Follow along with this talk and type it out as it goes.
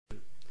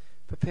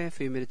prepare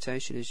for your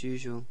meditation as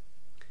usual.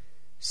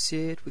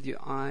 Sit with your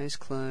eyes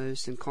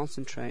closed and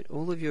concentrate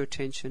all of your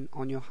attention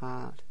on your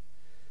heart.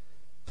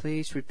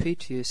 Please repeat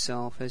to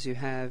yourself as you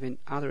have in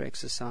other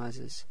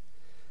exercises.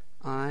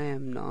 I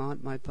am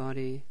not my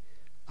body.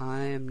 I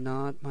am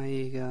not my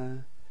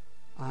ego.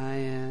 I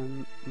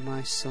am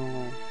my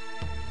soul.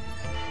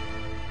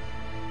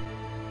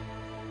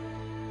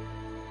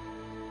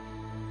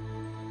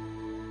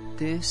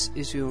 This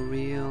is your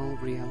real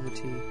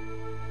reality.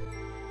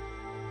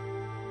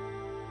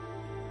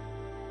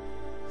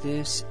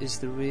 This is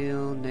the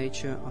real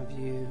nature of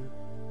you.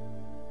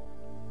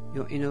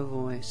 Your inner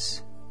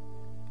voice,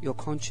 your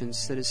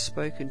conscience that has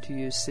spoken to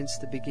you since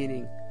the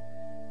beginning.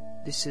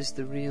 This is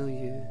the real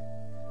you.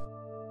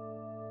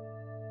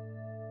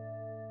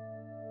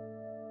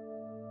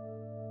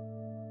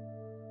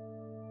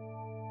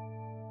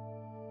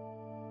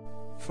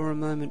 For a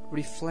moment,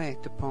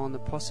 reflect upon the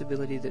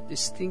possibility that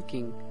this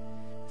thinking,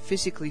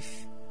 physically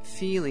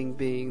feeling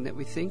being that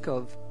we think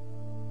of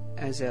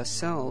as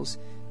ourselves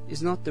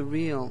is not the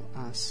real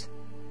us,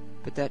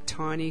 but that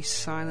tiny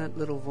silent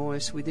little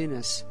voice within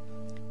us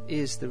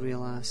is the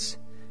real us.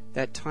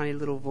 That tiny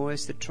little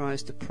voice that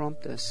tries to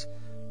prompt us,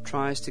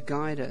 tries to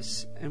guide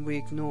us, and we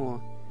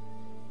ignore,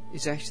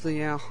 is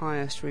actually our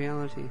highest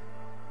reality.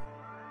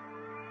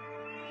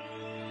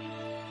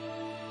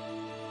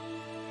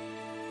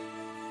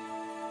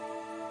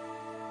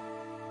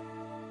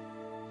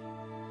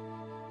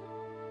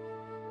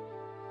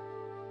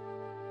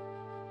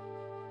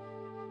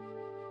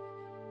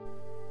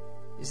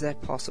 Is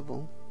that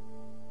possible?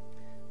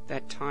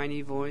 That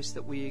tiny voice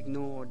that we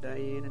ignore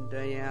day in and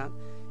day out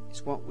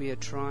is what we are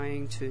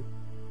trying to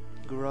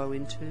grow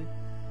into?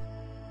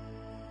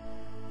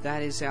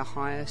 That is our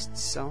highest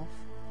self?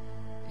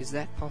 Is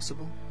that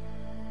possible?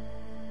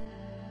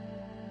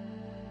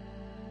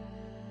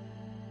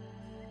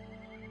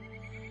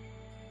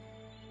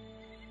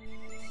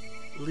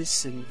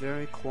 Listen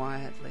very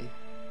quietly.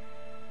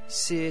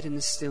 Sit in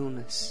the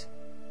stillness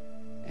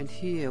and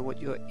hear what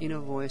your inner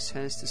voice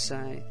has to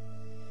say.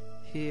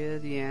 Hear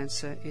the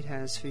answer it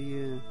has for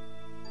you.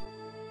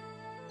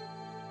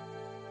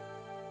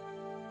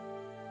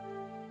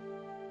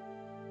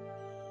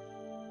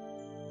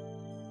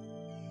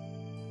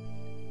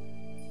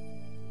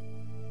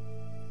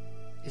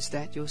 Is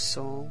that your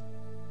soul?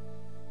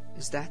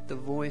 Is that the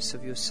voice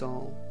of your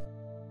soul?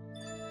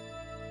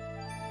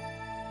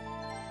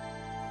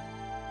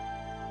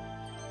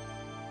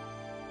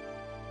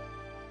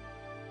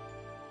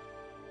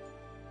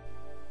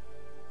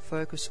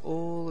 Focus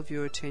all of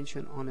your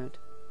attention on it.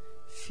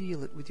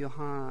 Feel it with your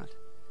heart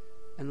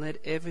and let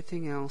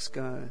everything else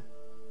go.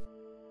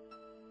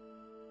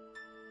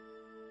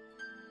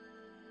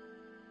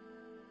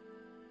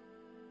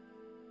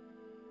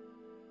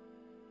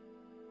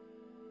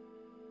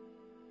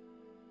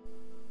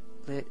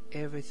 Let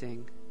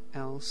everything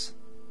else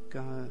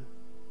go.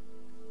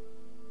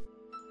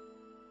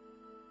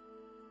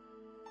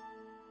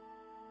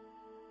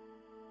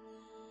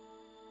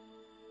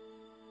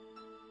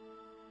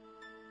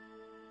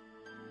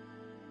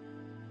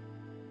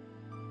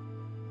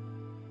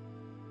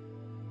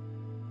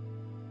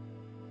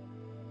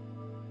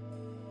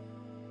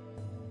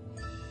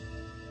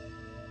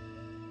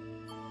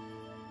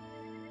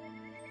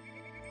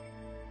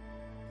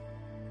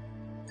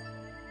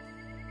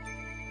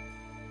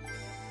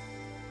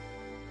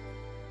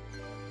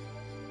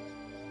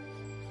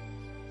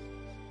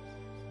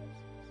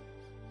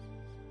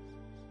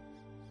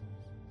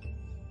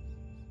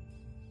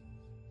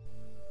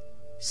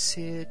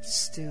 Sit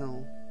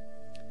still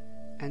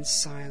and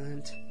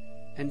silent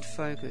and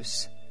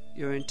focus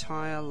your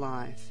entire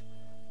life,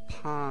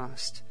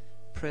 past,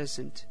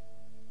 present,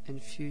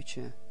 and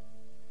future,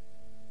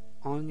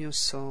 on your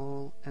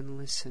soul and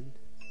listen.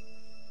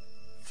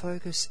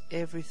 Focus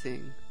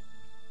everything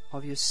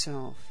of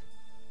yourself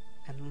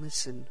and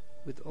listen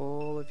with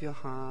all of your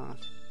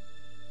heart.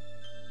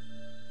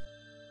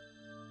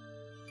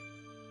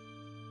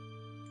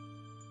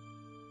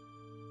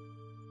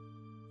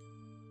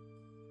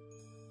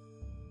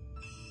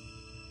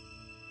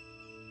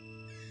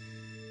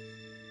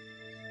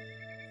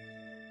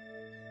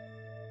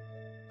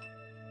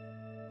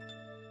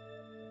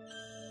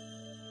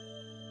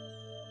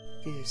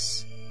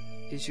 This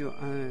is your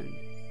own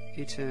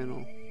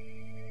eternal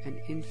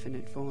and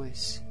infinite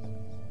voice.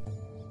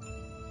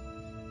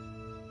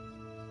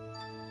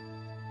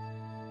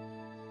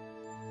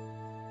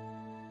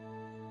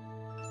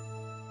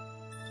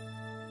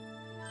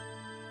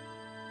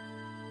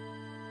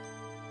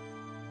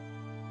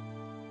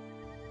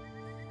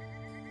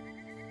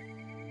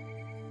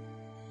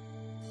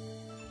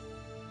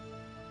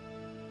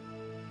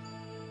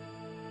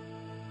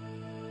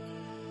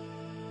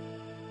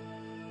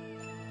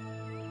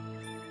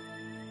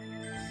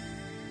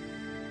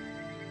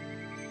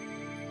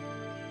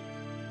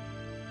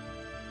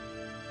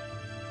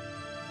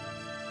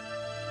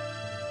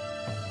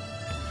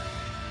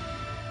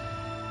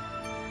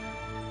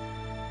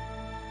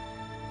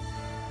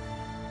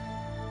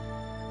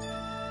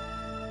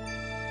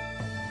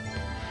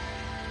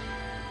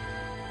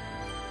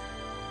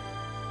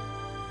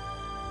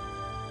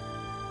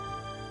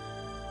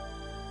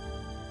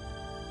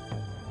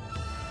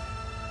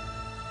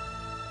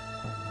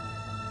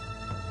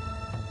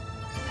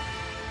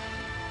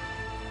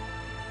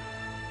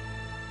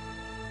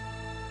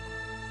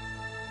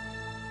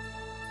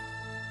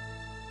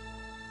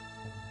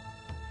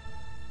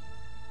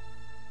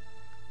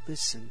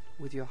 listen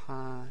with your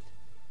heart.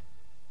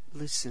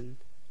 Listen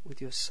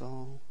with your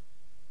soul.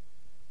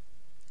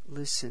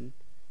 Listen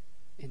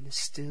in the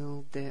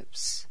still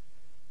depths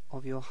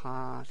of your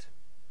heart,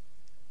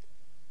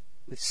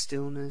 with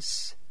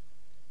stillness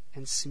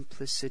and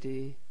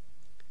simplicity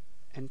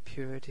and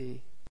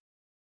purity.